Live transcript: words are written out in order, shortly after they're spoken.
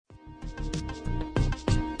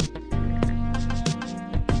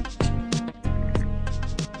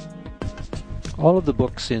All of the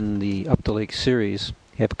books in the Up the Lake series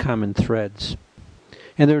have common threads,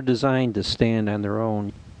 and they're designed to stand on their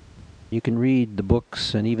own. You can read the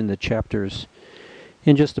books and even the chapters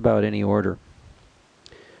in just about any order.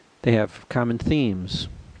 They have common themes: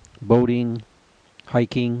 boating,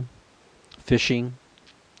 hiking, fishing,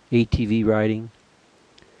 ATV riding,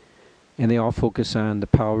 and they all focus on the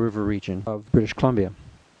Powell River region of British Columbia.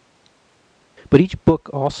 But each book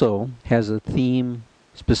also has a theme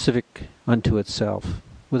specific unto itself,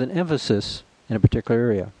 with an emphasis in a particular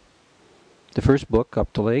area. The first book,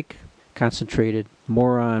 Up the Lake, concentrated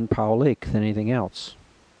more on Powell Lake than anything else,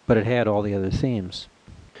 but it had all the other themes.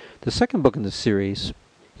 The second book in the series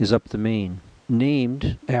is Up the Main,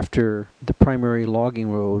 named after the primary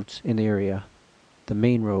logging roads in the area, the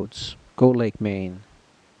main roads: Goat Lake, Maine,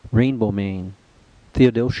 Rainbow, Maine,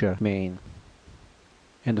 Theodosia, Maine.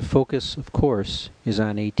 And the focus, of course, is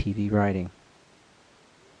on ATV riding.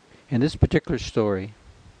 In this particular story,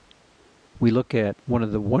 we look at one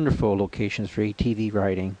of the wonderful locations for ATV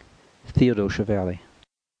riding, Theodosia Valley.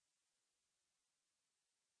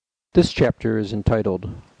 This chapter is entitled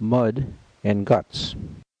Mud and Guts.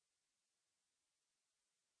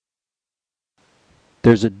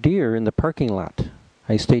 "There's a deer in the parking lot,"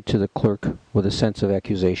 I state to the clerk with a sense of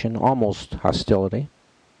accusation, almost hostility.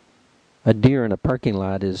 A deer in a parking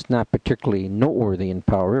lot is not particularly noteworthy in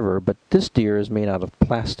Powell River, but this deer is made out of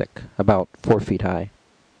plastic, about 4 feet high.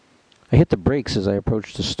 I hit the brakes as I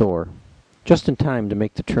approach the store, just in time to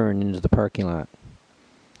make the turn into the parking lot.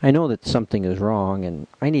 I know that something is wrong, and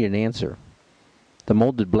I need an answer. The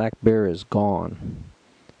molded black bear is gone,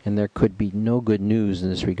 and there could be no good news in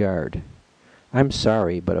this regard. I'm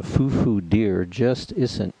sorry, but a foo-foo deer just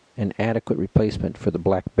isn't an adequate replacement for the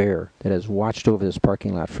black bear that has watched over this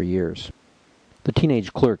parking lot for years. The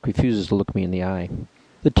teenage clerk refuses to look me in the eye.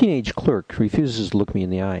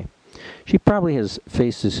 She probably has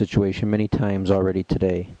faced this situation many times already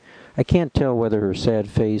today. I can't tell whether her sad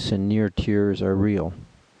face and near tears are real.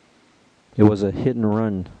 "It was a hit and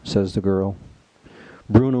run," says the girl.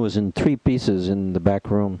 "Bruno is in 3 pieces in the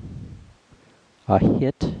back room." A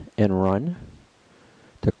hit and run?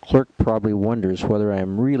 The clerk probably wonders whether I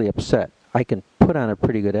am really upset. I can put on a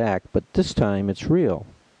pretty good act, but this time it's real.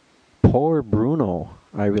 "Poor Bruno,"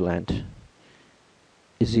 I relent.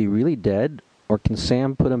 "Is he really dead, or can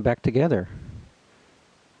Sam put him back together?"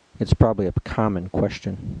 It's probably a common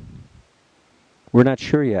question. "We're not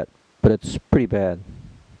sure yet, but it's pretty bad."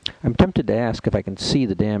 I'm tempted to ask if I can see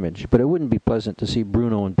the damage, but it wouldn't be pleasant to see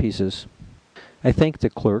Bruno in pieces. I thank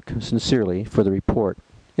the clerk sincerely for the report.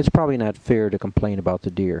 It's probably not fair to complain about the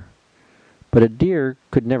deer, but a deer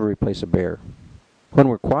could never replace a bear. When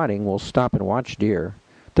we're quadding, we'll stop and watch deer.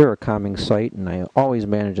 They're a calming sight, and I always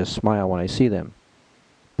manage to smile when I see them.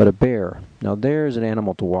 But a bear, now there's an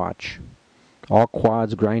animal to watch. All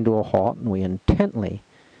quads grind to a halt, and we intently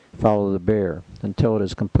follow the bear until it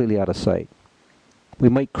is completely out of sight. We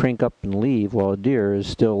might crank up and leave while a deer is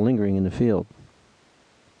still lingering in the field.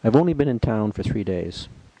 I've only been in town for 3 days.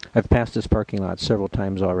 I've passed this parking lot several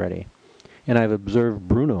times already, and I've observed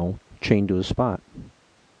Bruno chained to a spot.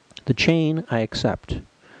 The chain I accept.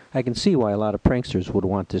 I can see why a lot of pranksters would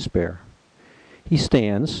want this bear. He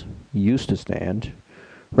used to stand,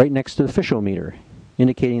 right next to the fishometer,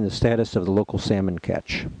 indicating the status of the local salmon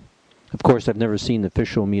catch. Of course, I've never seen the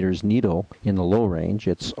fishometer's needle in the low range.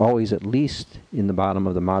 It's always at least in the bottom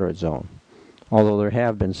of the moderate zone, although there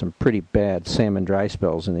have been some pretty bad salmon dry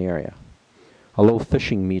spells in the area. A low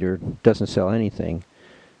fishing meter doesn't sell anything,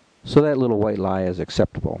 so that little white lie is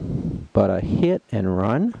acceptable. But a hit and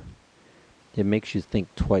run? It makes you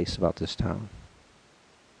think twice about this town.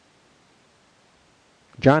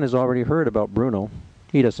 John has already heard about Bruno.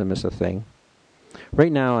 He doesn't miss a thing.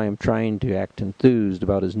 Right now I am trying to act enthused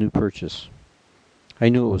about his new purchase. I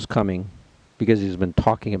knew it was coming, because he's been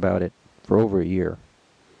talking about it for over a year.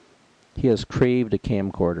 He has craved a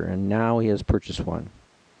camcorder, and now he has purchased one.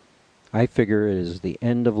 I figure it is the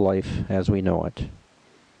end of life as we know it.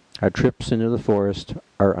 Our trips into the forest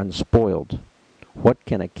are unspoiled. What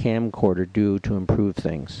can a camcorder do to improve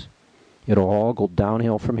things? It'll all go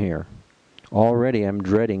downhill from here. Already I'm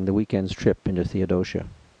dreading the weekend's trip into Theodosia.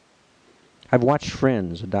 I've watched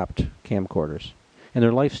friends adopt camcorders, and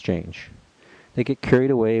their lives change. They get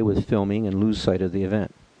carried away with filming and lose sight of the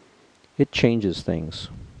event. It changes things.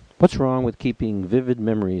 What's wrong with keeping vivid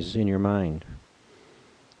memories in your mind?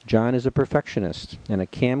 John is a perfectionist, and a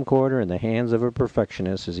camcorder in the hands of a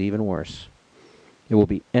perfectionist is even worse. It will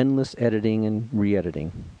be endless editing and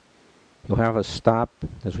re-editing. You'll have us stop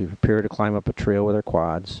as we prepare to climb up a trail with our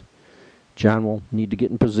quads. John will need to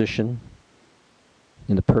get in position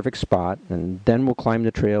in the perfect spot, and then we'll climb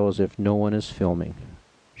the trail as if no one is filming.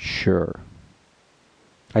 Sure.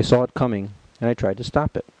 I saw it coming, and I tried to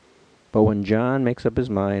stop it. But when John makes up his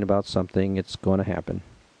mind about something, it's going to happen.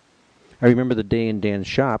 I remember the day in Dan's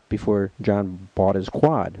shop before John bought his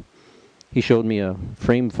quad. He showed me a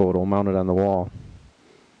frame photo mounted on the wall.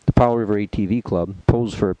 The Powell River ATV Club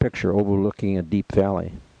posed for a picture overlooking a deep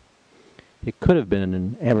valley. It could have been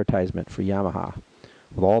an advertisement for Yamaha,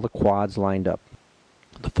 with all the quads lined up.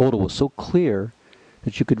 The photo was so clear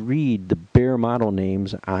that you could read the bare model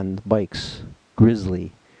names on the bikes: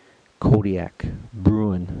 Grizzly, Kodiak,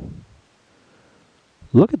 Bruin.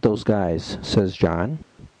 "Look at those guys," says John.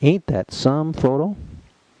 "Ain't that some photo?"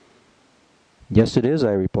 "Yes, it is,"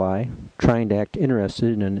 I reply, trying to act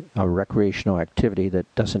interested in a recreational activity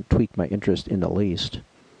that doesn't tweak my interest in the least.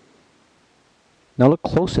 "Now look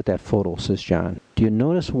close at that photo," says John. "Do you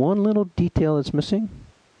notice one little detail that's missing?"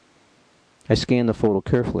 I scan the photo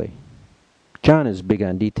carefully. John is big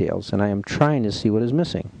on details, and I am trying to see what is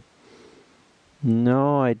missing.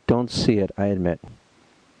 "No, I don't see it," I admit.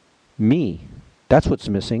 "Me. That's what's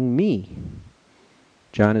missing. Me."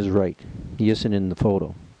 John is right. He isn't in the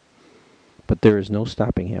photo. But there is no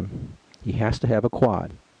stopping him. He has to have a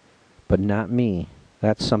quad. But not me.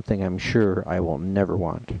 That's something I'm sure I will never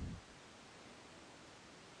want.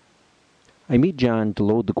 I meet John to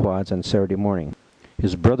load the quads on Saturday morning.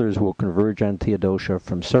 His brothers will converge on Theodosia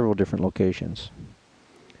from several different locations.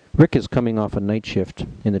 Rick is coming off a night shift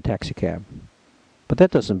in the taxicab. But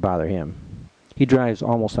that doesn't bother him. He drives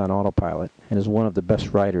almost on autopilot and is one of the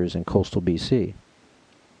best riders in coastal BC.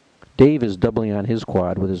 Dave is doubling on his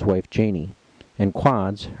quad with his wife Janie, and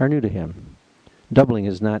quads are new to him. Doubling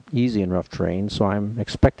is not easy in rough terrain, so I'm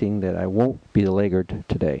expecting that I won't be the laggard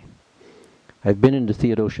today. I've been into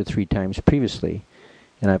Theodosia 3 times previously,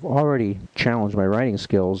 and I've already challenged my riding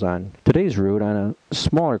skills on today's route on a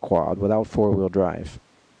smaller quad without 4-wheel drive.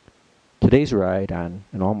 Today's ride on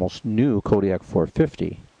an almost new Kodiak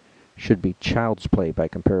 450 should be child's play by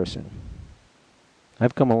comparison.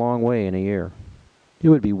 I've come a long way in a year. It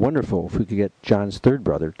would be wonderful if we could get John's third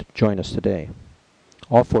brother to join us today.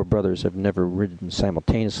 All 4 brothers have never ridden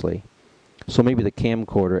simultaneously, so maybe the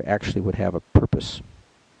camcorder actually would have a purpose.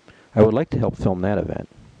 I would like to help film that event.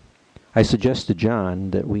 I suggest to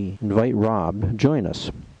John that we invite Rob to join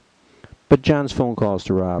us. But John's phone calls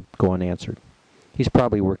to Rob go unanswered. He's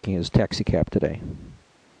probably working his taxicab today.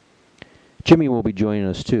 Jimmy will be joining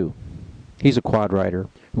us too. He's a quad rider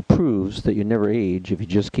who proves that you never age if you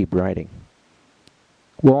just keep riding.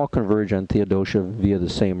 We'll all converge on Theodosia via the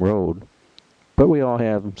same road, but we all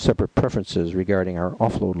have separate preferences regarding our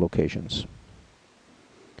offload locations.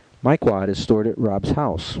 My quad is stored at Rob's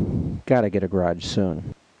house. Gotta get a garage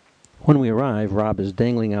soon. When we arrive, Rob is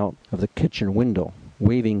dangling out of the kitchen window,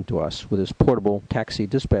 waving to us with his portable taxi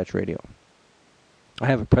dispatch radio. I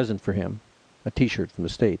have a present for him, a t-shirt from the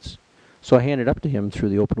States, so I hand it up to him through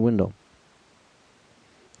the open window.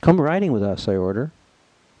 "Come riding with us," I order.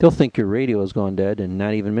 "They'll think your radio has gone dead and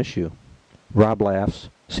not even miss you." Rob laughs,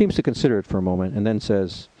 seems to consider it for a moment, and then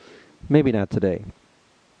says, "Maybe not today."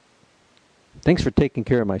 "Thanks for taking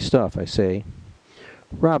care of my stuff," I say.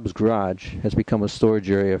 Rob's garage has become a storage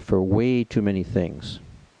area for way too many things,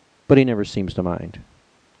 but he never seems to mind.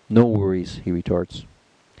 "No worries," he retorts.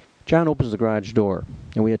 John opens the garage door,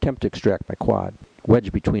 and we attempt to extract my quad,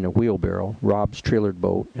 wedged between a wheelbarrow, Rob's trailered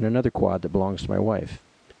boat, and another quad that belongs to my wife.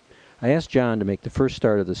 I asked John to make the first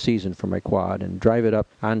start of the season for my quad and drive it up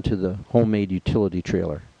onto the homemade utility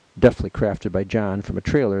trailer, deftly crafted by John from a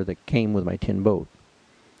trailer that came with my tin boat.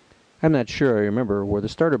 I'm not sure I remember where the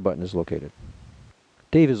starter button is located.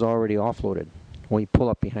 Dave is already offloaded when we pull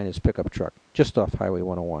up behind his pickup truck, just off Highway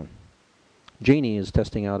 101. Janie is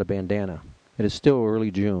testing out a bandana. It is still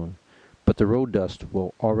early June, but the road dust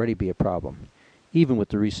will already be a problem, even with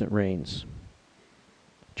the recent rains.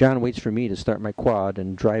 John waits for me to start my quad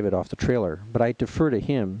and drive it off the trailer, but I defer to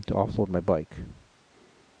him to offload my bike.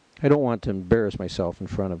 I don't want to embarrass myself in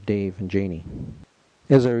front of Dave and Janie.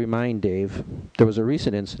 As I remind Dave, there was a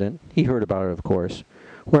recent incident, he heard about it of course,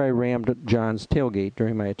 where I rammed John's tailgate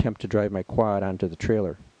during my attempt to drive my quad onto the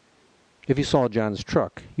trailer. If you saw John's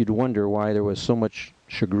truck, you'd wonder why there was so much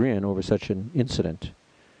chagrin over such an incident.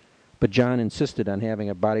 But John insisted on having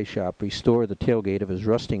a body shop restore the tailgate of his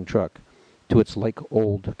rusting truck to its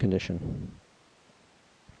like-old condition.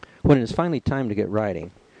 When it is finally time to get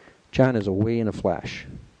riding, John is away in a flash.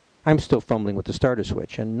 I'm still fumbling with the starter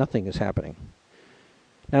switch, and nothing is happening.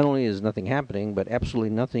 Not only is nothing happening, but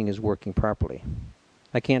absolutely nothing is working properly.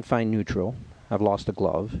 I can't find neutral, I've lost a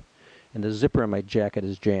glove, and the zipper on my jacket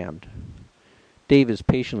is jammed. Dave is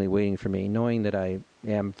patiently waiting for me, knowing that I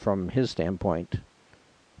am, from his standpoint,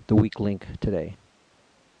 the weak link today.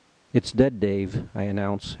 "It's dead, Dave," I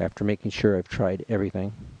announce after making sure I've tried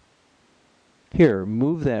everything. "Here,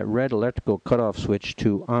 move that red electrical cutoff switch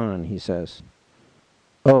to on," he says.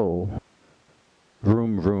 "Oh."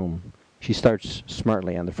 Vroom, vroom. She starts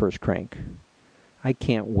smartly on the first crank. I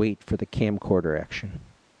can't wait for the camcorder action.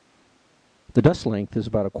 The dust length is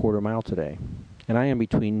about a quarter mile today, and I am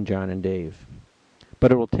between John and Dave.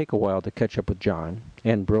 But it will take a while to catch up with John,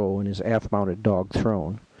 and Bro and his aft-mounted dog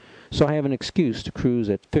Throne, so I have an excuse to cruise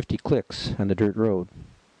at 50 clicks on the dirt road.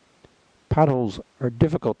 Potholes are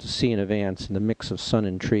difficult to see in advance in the mix of sun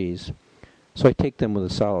and trees, so I take them with a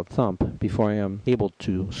solid thump before I am able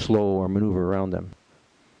to slow or maneuver around them.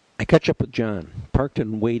 I catch up with John, parked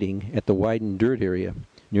and waiting at the widened dirt area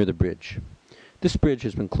near the bridge. This bridge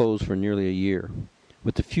has been closed for nearly a year,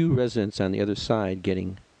 with the few residents on the other side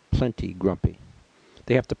getting plenty grumpy.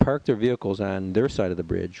 They have to park their vehicles on their side of the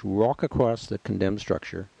bridge, walk across the condemned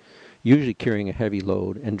structure, usually carrying a heavy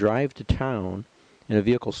load, and drive to town in a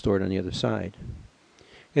vehicle stored on the other side.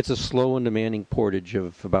 It's a slow and demanding portage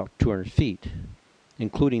of about 200 feet,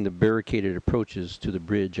 including the barricaded approaches to the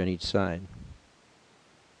bridge on each side.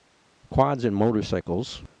 Quads and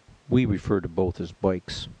motorcycles, we refer to both as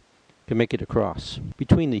bikes, can make it across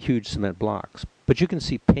between the huge cement blocks, but you can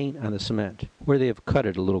see paint on the cement where they have cut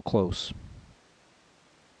it a little close.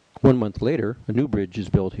 1 month later, a new bridge is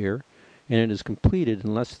built here, and it is completed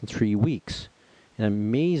in less than 3 weeks, an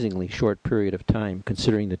amazingly short period of time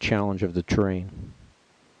considering the challenge of the terrain.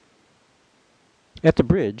 At the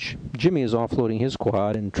bridge, Jimmy is offloading his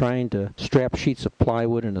quad and trying to strap sheets of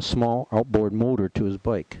plywood and a small outboard motor to his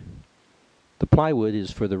bike. The plywood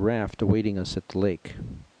is for the raft awaiting us at the lake.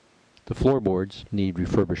 The floorboards need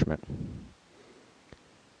refurbishment.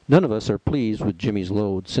 None of us are pleased with Jimmy's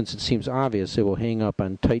load, since it seems obvious it will hang up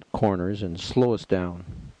on tight corners and slow us down.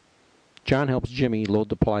 John helps Jimmy load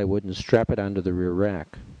the plywood and strap it onto the rear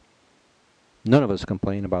rack. None of us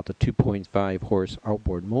complain about the 2.5 horse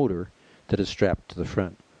outboard motor that is strapped to the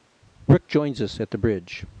front. Rick joins us at the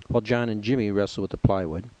bridge, while John and Jimmy wrestle with the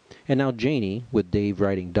plywood, and now Janie, with Dave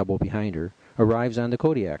riding double behind her, arrives on the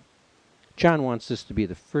Kodiak. John wants this to be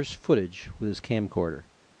the first footage with his camcorder,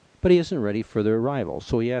 but he isn't ready for their arrival,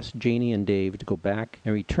 so he asks Janie and Dave to go back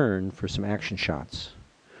and return for some action shots.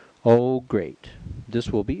 Oh, great.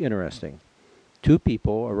 This will be interesting. 2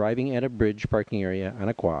 people arriving at a bridge parking area on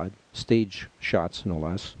a quad, stage shots no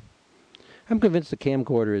less. I'm convinced the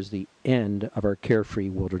camcorder is the end of our carefree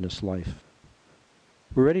wilderness life.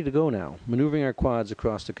 We're ready to go now, maneuvering our quads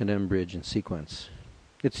across the condemned bridge in sequence.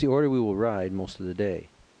 It's the order we will ride most of the day.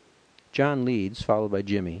 John leads, followed by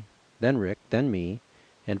Jimmy, then Rick, then me,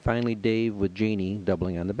 and finally Dave with Janie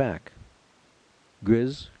doubling on the back.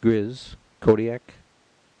 Grizz, Grizz, Kodiak,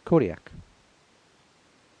 Kodiak.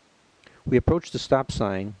 We approach the stop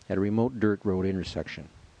sign at a remote dirt road intersection.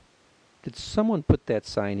 Did someone put that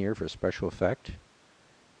sign here for special effect?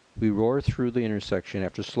 We roar through the intersection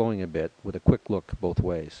after slowing a bit with a quick look both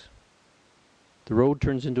ways. The road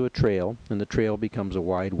turns into a trail, and the trail becomes a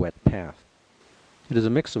wide, wet path. It is a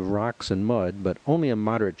mix of rocks and mud, but only a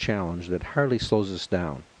moderate challenge that hardly slows us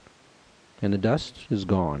down. And the dust is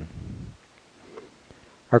gone.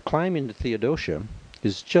 Our climb into Theodosia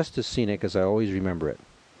is just as scenic as I always remember it,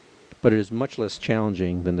 but it is much less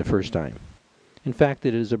challenging than the first time. In fact,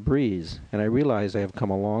 it is a breeze, and I realize I have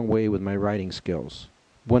come a long way with my riding skills,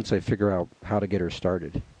 once I figure out how to get her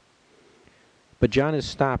started. But John has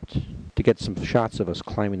stopped to get some shots of us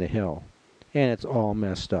climbing the hill, and it's all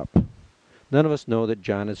messed up. None of us know that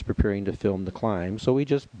John is preparing to film the climb, so we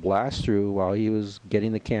just blast through while he was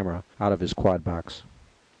getting the camera out of his quad box.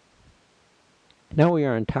 Now we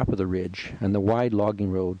are on top of the ridge, on the wide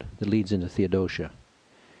logging road that leads into Theodosia.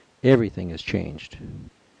 Everything has changed.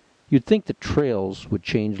 You'd think that trails would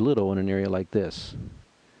change little in an area like this,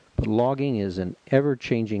 but logging is an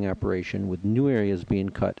ever-changing operation with new areas being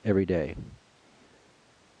cut every day.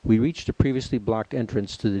 We reached a previously blocked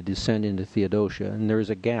entrance to the descent into Theodosia, and there is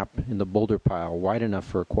a gap in the boulder pile wide enough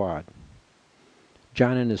for a quad.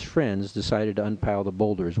 John and his friends decided to unpile the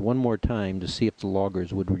boulders one more time to see if the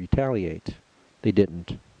loggers would retaliate. They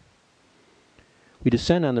didn't. We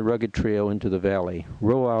descend on the rugged trail into the valley,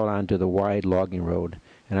 roll out onto the wide logging road,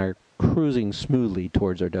 and are cruising smoothly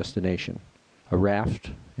towards our destination, a raft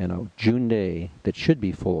and a June day that should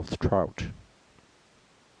be full of trout.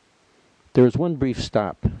 There is one brief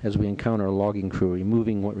stop as we encounter a logging crew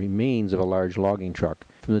removing what remains of a large logging truck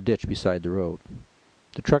from the ditch beside the road.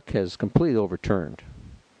 The truck has completely overturned.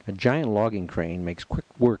 A giant logging crane makes quick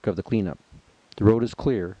work of the cleanup. The road is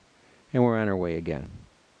clear, and we're on our way again.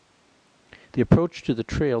 The approach to the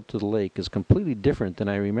trail to the lake is completely different than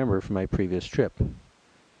I remember from my previous trip.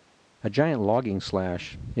 A giant logging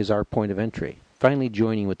slash is our point of entry, finally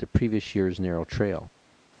joining with the previous year's narrow trail.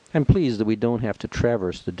 I'm pleased that we don't have to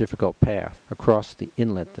traverse the difficult path across the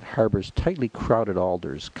inlet that harbors tightly crowded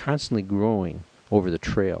alders, constantly growing over the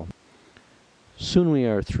trail. Soon we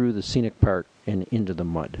are through the scenic part and into the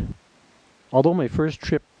mud. Although my first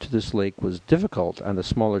trip to this lake was difficult on the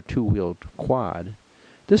smaller two-wheeled quad,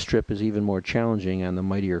 this trip is even more challenging on the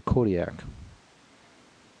mightier Kodiak.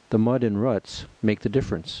 The mud and ruts make the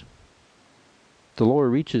difference. The lower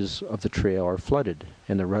reaches of the trail are flooded,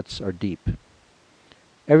 and the ruts are deep.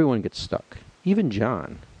 Everyone gets stuck, even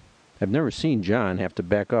John. I've never seen John have to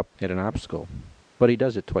back up at an obstacle, but he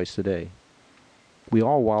does it twice a day. We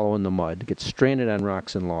all wallow in the mud, get stranded on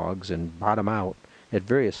rocks and logs, and bottom out at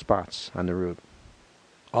various spots on the route.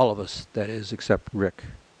 All of us, that is, except Rick.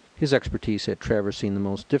 His expertise at traversing the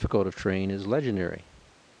most difficult of terrain is legendary.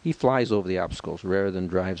 He flies over the obstacles rather than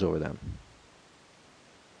drives over them.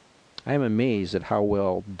 I am amazed at how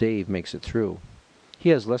well Dave makes it through. He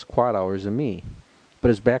has less quad hours than me, but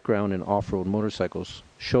his background in off-road motorcycles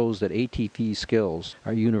shows that ATV skills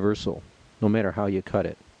are universal, no matter how you cut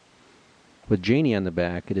it. With Janie on the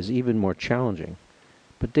back, it is even more challenging,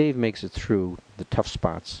 but Dave makes it through the tough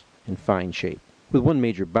spots in fine shape, with one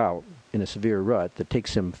major bout in a severe rut that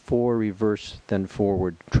takes him 4 reverse then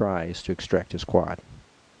forward tries to extract his quad.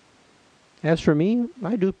 As for me,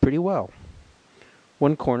 I do pretty well.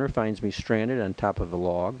 One corner finds me stranded on top of a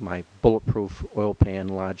log, my bulletproof oil pan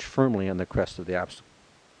lodged firmly on the crest of the obstacle.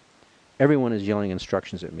 Everyone is yelling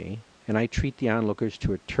instructions at me, and I treat the onlookers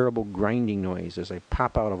to a terrible grinding noise as I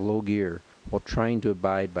pop out of low gear while trying to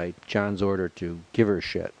abide by John's order to give her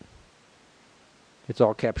shit. It's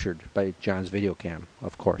all captured by John's video cam,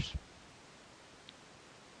 of course.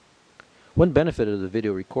 One benefit of the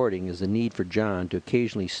video recording is the need for John to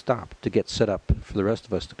occasionally stop to get set up for the rest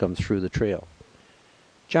of us to come through the trail.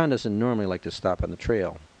 John doesn't normally like to stop on the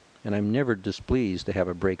trail, and I'm never displeased to have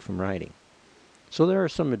a break from riding. So there are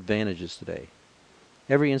some advantages today.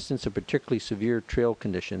 Every instance of particularly severe trail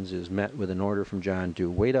conditions is met with an order from John to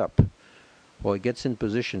wait up while he gets in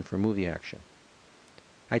position for movie action.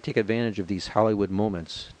 I take advantage of these Hollywood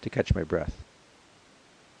moments to catch my breath.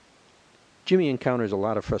 Jimmy encounters a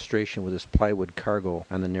lot of frustration with his plywood cargo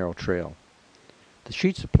on the narrow trail. The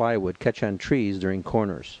sheets of plywood catch on trees during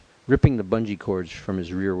corners, ripping the bungee cords from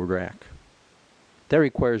his rear rack. That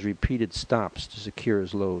requires repeated stops to secure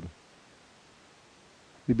his load.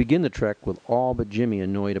 We begin the trek with all but Jimmy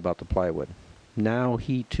annoyed about the plywood. Now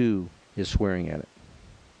he, too, is swearing at it.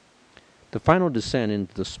 The final descent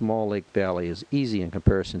into the small lake valley is easy in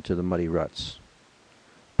comparison to the muddy ruts.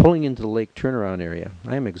 Pulling into the lake turnaround area,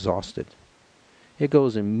 I am exhausted. It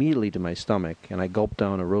goes immediately to my stomach, and I gulp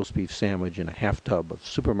down a roast beef sandwich and a half tub of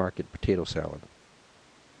supermarket potato salad.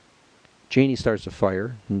 Janie starts a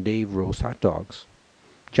fire, and Dave roasts hot dogs.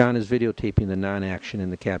 John is videotaping the non-action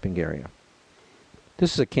in the camping area.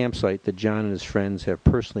 This is a campsite that John and his friends have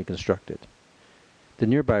personally constructed. The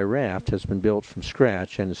nearby raft has been built from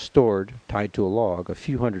scratch and is stored, tied to a log, a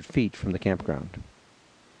few hundred feet from the campground.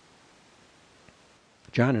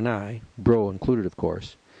 John and I, Bro included of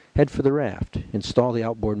course, head for the raft, install the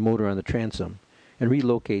outboard motor on the transom, and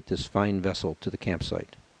relocate this fine vessel to the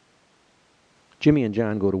campsite. Jimmy and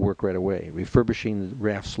John go to work right away, refurbishing the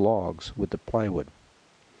raft's logs with the plywood.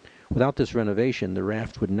 Without this renovation, the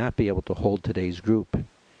raft would not be able to hold today's group.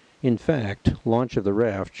 In fact, launch of the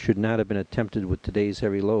raft should not have been attempted with today's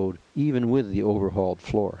heavy load, even with the overhauled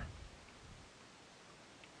floor.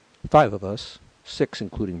 5 of us, 6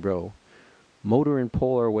 including Bro, motor and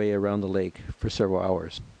pole our way around the lake for several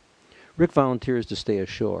hours. Rick volunteers to stay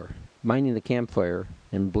ashore, minding the campfire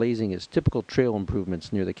and blazing his typical trail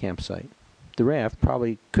improvements near the campsite. The raft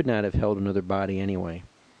probably could not have held another body anyway.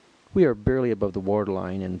 We are barely above the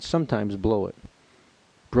waterline and sometimes below it.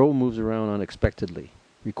 Bro moves around unexpectedly,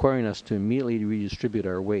 requiring us to immediately redistribute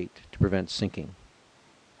our weight to prevent sinking.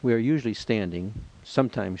 We are usually standing,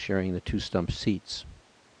 sometimes sharing the 2 stump seats.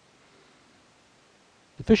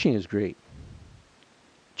 The fishing is great.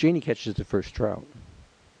 Janie catches the first trout.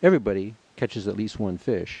 Everybody catches at least 1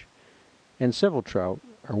 fish, and several trout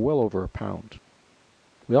are well over a pound.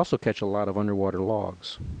 We also catch a lot of underwater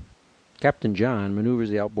logs. Captain John maneuvers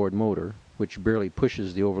the outboard motor, which barely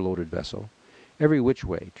pushes the overloaded vessel, every which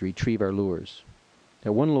way to retrieve our lures.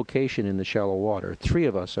 At one location in the shallow water, 3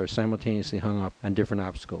 of us are simultaneously hung up on different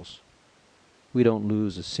obstacles. We don't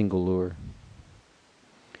lose a single lure.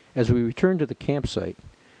 As we return to the campsite,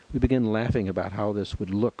 we begin laughing about how this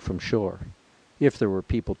would look from shore, if there were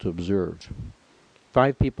people to observe.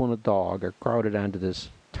 5 people and a dog are crowded onto this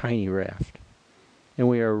tiny raft. and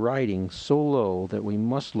we are riding so low that we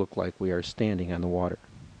must look like we are standing on the water.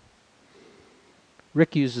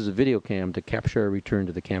 Rick uses a video cam to capture our return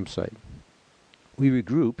to the campsite. We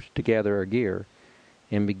regrouped to gather our gear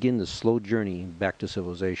and begin the slow journey back to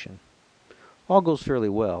civilization. All goes fairly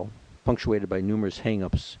well, punctuated by numerous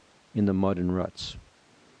hang-ups in the mud and ruts.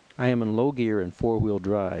 I am in low gear and four-wheel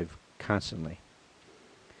drive constantly.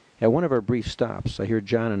 At one of our brief stops, I hear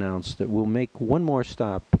John announce that we'll make one more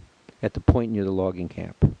stop at the point near the logging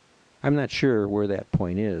camp. I'm not sure where that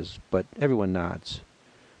point is, but everyone nods.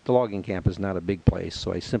 The logging camp is not a big place,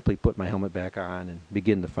 so I simply put my helmet back on and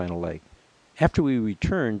begin the final leg. After we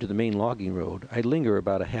return to the main logging road, I linger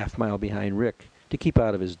about a half-mile behind Rick to keep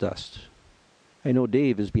out of his dust. I know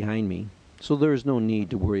Dave is behind me, so there is no need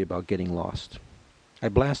to worry about getting lost. I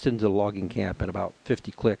blast into the logging camp at about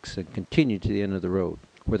 50 clicks and continue to the end of the road,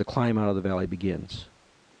 where the climb out of the valley begins.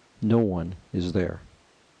 No one is there.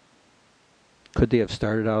 Could they have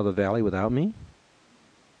started out of the valley without me?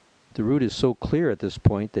 The route is so clear at this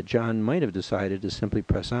point that John might have decided to simply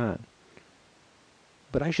press on.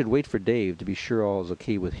 But I should wait for Dave to be sure all is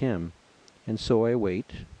okay with him, and so I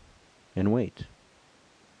wait and wait.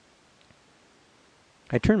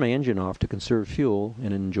 I turn my engine off to conserve fuel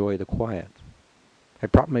and enjoy the quiet. I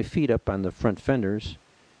prop my feet up on the front fenders,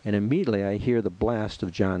 and immediately I hear the blast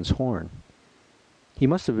of John's horn. He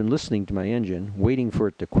must have been listening to my engine, waiting for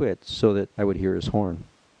it to quit so that I would hear his horn.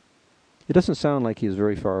 It doesn't sound like he is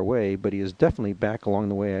very far away, but he is definitely back along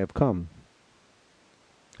the way I have come.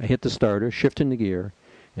 I hit the starter, shift into gear,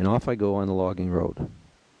 and off I go on the logging road.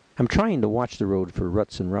 I'm trying to watch the road for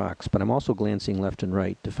ruts and rocks, but I'm also glancing left and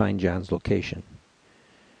right to find John's location.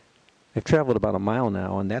 I've traveled about a mile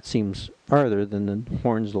now, and that seems farther than the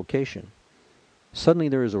horn's location. Suddenly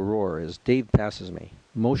there is a roar as Dave passes me,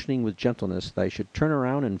 motioning with gentleness that I should turn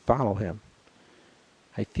around and follow him.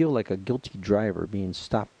 I feel like a guilty driver being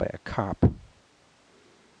stopped by a cop.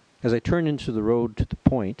 As I turn into the road to the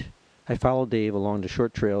point, I follow Dave along the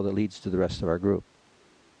short trail that leads to the rest of our group.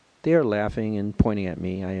 They are laughing and pointing at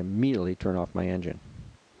me. I immediately turn off my engine.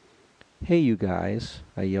 "Hey, you guys,"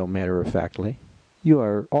 I yell matter-of-factly. "You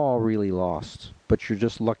are all really lost, but you're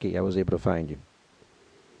just lucky I was able to find you."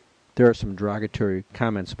 There are some derogatory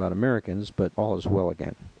comments about Americans, but all is well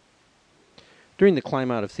again. During the climb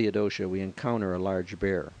out of Theodosia, we encounter a large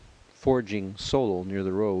bear, foraging solo near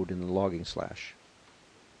the road in the logging slash.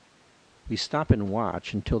 We stop and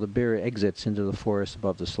watch until the bear exits into the forest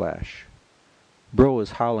above the slash. Bro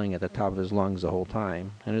is howling at the top of his lungs the whole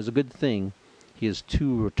time, and it is a good thing he is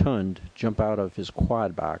too rotund to jump out of his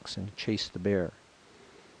quad box and chase the bear.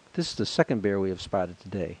 This is the second bear we have spotted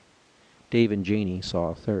today. Dave and Janie saw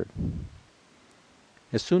a third.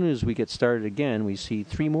 As soon as we get started again, we see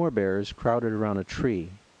 3 more bears crowded around a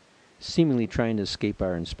tree, seemingly trying to escape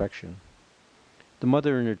our inspection. The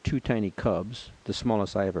mother and her 2 tiny cubs, the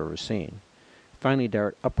smallest I have ever seen, finally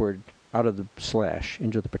dart upward out of the slash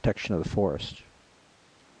into the protection of the forest.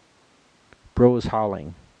 Bro is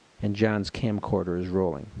howling, and John's camcorder is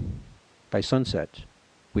rolling. By sunset,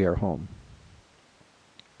 we are home.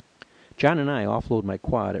 John and I offload my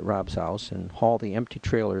quad at Rob's house and haul the empty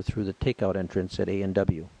trailer through the takeout entrance at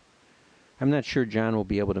A&W. I'm not sure John will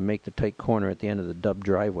be able to make the tight corner at the end of the dub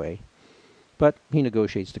driveway, but he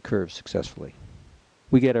negotiates the curve successfully.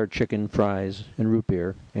 We get our chicken, fries, and root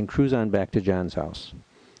beer and cruise on back to John's house.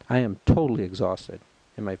 I am totally exhausted,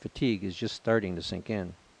 and my fatigue is just starting to sink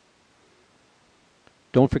in.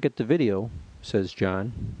 "Don't forget the video," says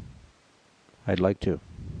John. "I'd like to."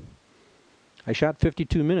 "I shot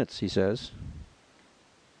 52 minutes, he says.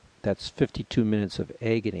 That's 52 minutes of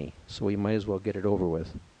agony, so we might as well get it over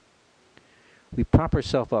with. We prop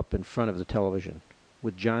ourselves up in front of the television,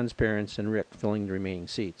 with John's parents and Rick filling the remaining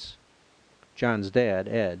seats. John's dad,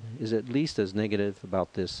 Ed, is at least as negative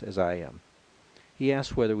about this as I am. He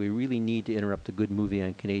asks whether we really need to interrupt a good movie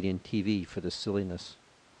on Canadian TV for this silliness.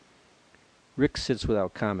 Rick sits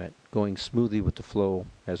without comment, going smoothly with the flow,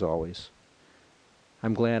 as always.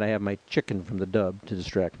 I'm glad I have my chicken from the dub to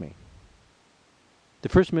distract me. The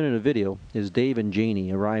first minute of video is Dave and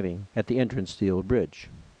Janie arriving at the entrance to the old bridge.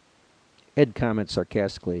 Ed comments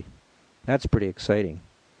sarcastically, "That's pretty exciting.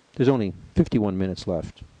 There's only 51 minutes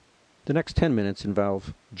left." The next 10 minutes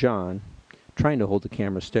involve John trying to hold the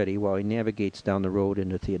camera steady while he navigates down the road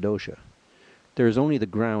into Theodosia. There is only the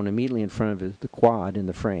ground immediately in front of the quad in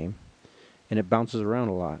the frame, and it bounces around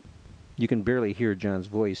a lot. You can barely hear John's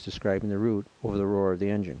voice describing the route over the roar of the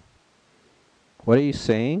engine. "What are you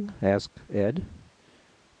saying?" asks Ed.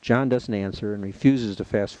 John doesn't answer and refuses to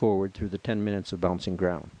fast forward through the 10 minutes of bouncing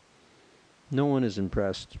ground. No one is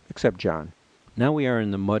impressed, except John. Now we are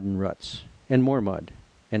in the mud and ruts, and more mud,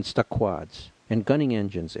 and stuck quads, and gunning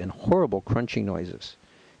engines and horrible crunching noises.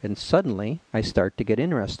 And suddenly, I start to get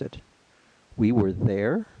interested. We were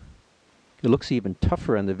there? It looks even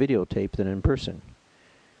tougher on the videotape than in person.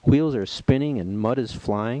 Wheels are spinning and mud is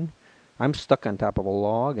flying. I'm stuck on top of a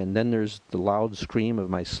log, and then there's the loud scream of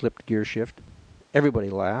my slipped gear shift. Everybody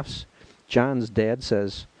laughs. John's dad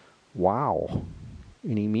says, "Wow,"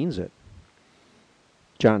 and he means it.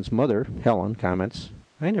 John's mother, Helen, comments,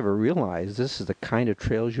 "I never realized this is the kind of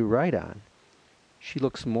trails you ride on." She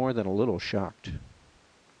looks more than a little shocked.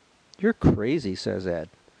 "You're crazy," says Ed.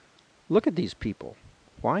 "Look at these people.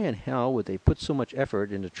 Why in hell would they put so much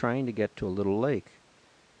effort into trying to get to a little lake?"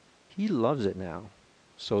 He loves it now.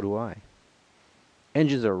 So do I.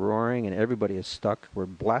 Engines are roaring and everybody is stuck. We're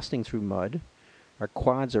blasting through mud. Our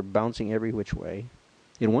quads are bouncing every which way.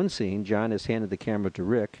 In one scene, John has handed the camera to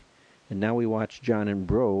Rick, and now we watch John and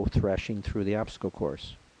Bro thrashing through the obstacle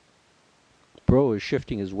course. Bro is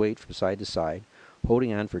shifting his weight from side to side,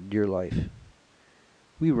 holding on for dear life.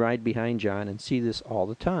 We ride behind John and see this all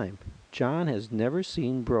the time. John has never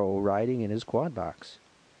seen Bro riding in his quad box.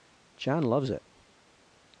 John loves it.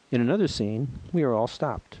 In another scene, we are all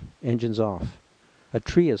stopped, engines off. A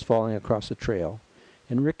tree is falling across the trail,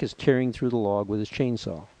 and Rick is tearing through the log with his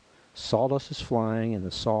chainsaw. Sawdust is flying, and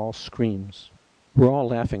the saw screams. We're all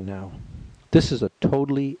laughing now. This is a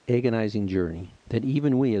totally agonizing journey that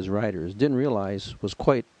even we as riders didn't realize was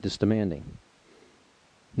quite this demanding.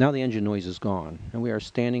 Now the engine noise is gone, and we are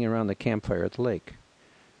standing around the campfire at the lake.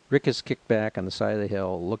 Rick is kicked back on the side of the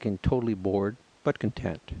hill, looking totally bored, but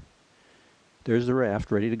content. There's the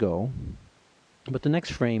raft ready to go. But the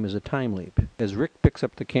next frame is a time leap, as Rick picks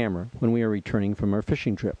up the camera when we are returning from our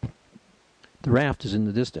fishing trip. The raft is in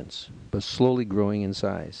the distance, but slowly growing in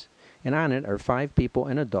size, and on it are 5 people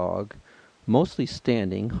and a dog, mostly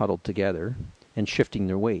standing, huddled together, and shifting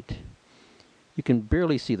their weight. You can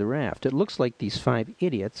barely see the raft. It looks like these 5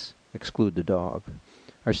 idiots, exclude the dog,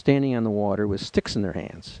 are standing on the water with sticks in their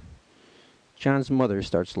hands. John's mother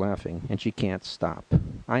starts laughing, and she can't stop.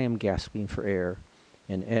 I am gasping for air,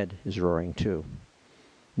 and Ed is roaring too.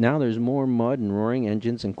 Now there's more mud and roaring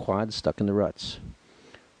engines and quads stuck in the ruts.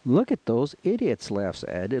 "Look at those idiots," laughs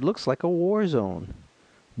Ed. "It looks like a war zone.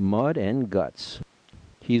 Mud and guts."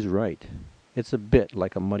 He's right. It's a bit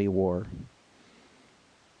like a muddy war.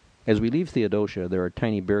 As we leave Theodosia, there are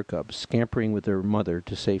tiny bear cubs scampering with their mother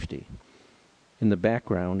to safety. In the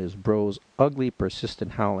background is Bro's ugly,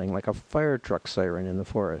 persistent howling like a fire truck siren in the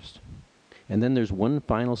forest. And then there's one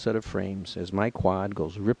final set of frames as my quad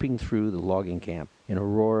goes ripping through the logging camp in a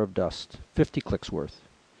roar of dust, 50 clicks worth.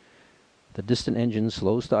 The distant engine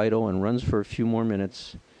slows to idle and runs for a few more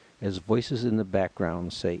minutes as voices in the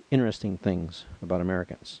background say interesting things about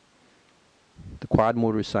Americans. The quad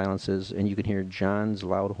motor silences, and you can hear John's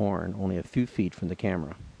loud horn only a few feet from the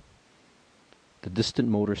camera. The distant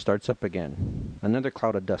motor starts up again. Another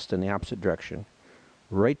cloud of dust in the opposite direction.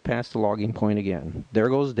 Right past the logging point again. There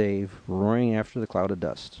goes Dave, roaring after the cloud of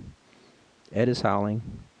dust. Ed is howling.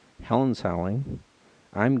 Helen's howling.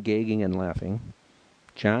 I'm gagging and laughing.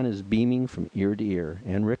 John is beaming from ear to ear,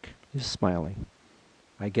 and Rick is smiling.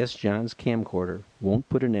 I guess John's camcorder won't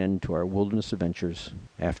put an end to our wilderness adventures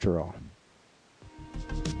after all.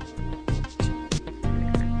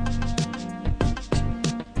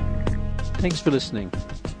 Thanks for listening.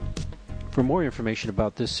 For more information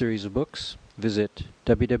about this series of books, visit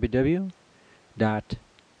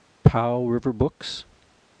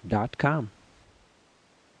www.powriverbooks.com.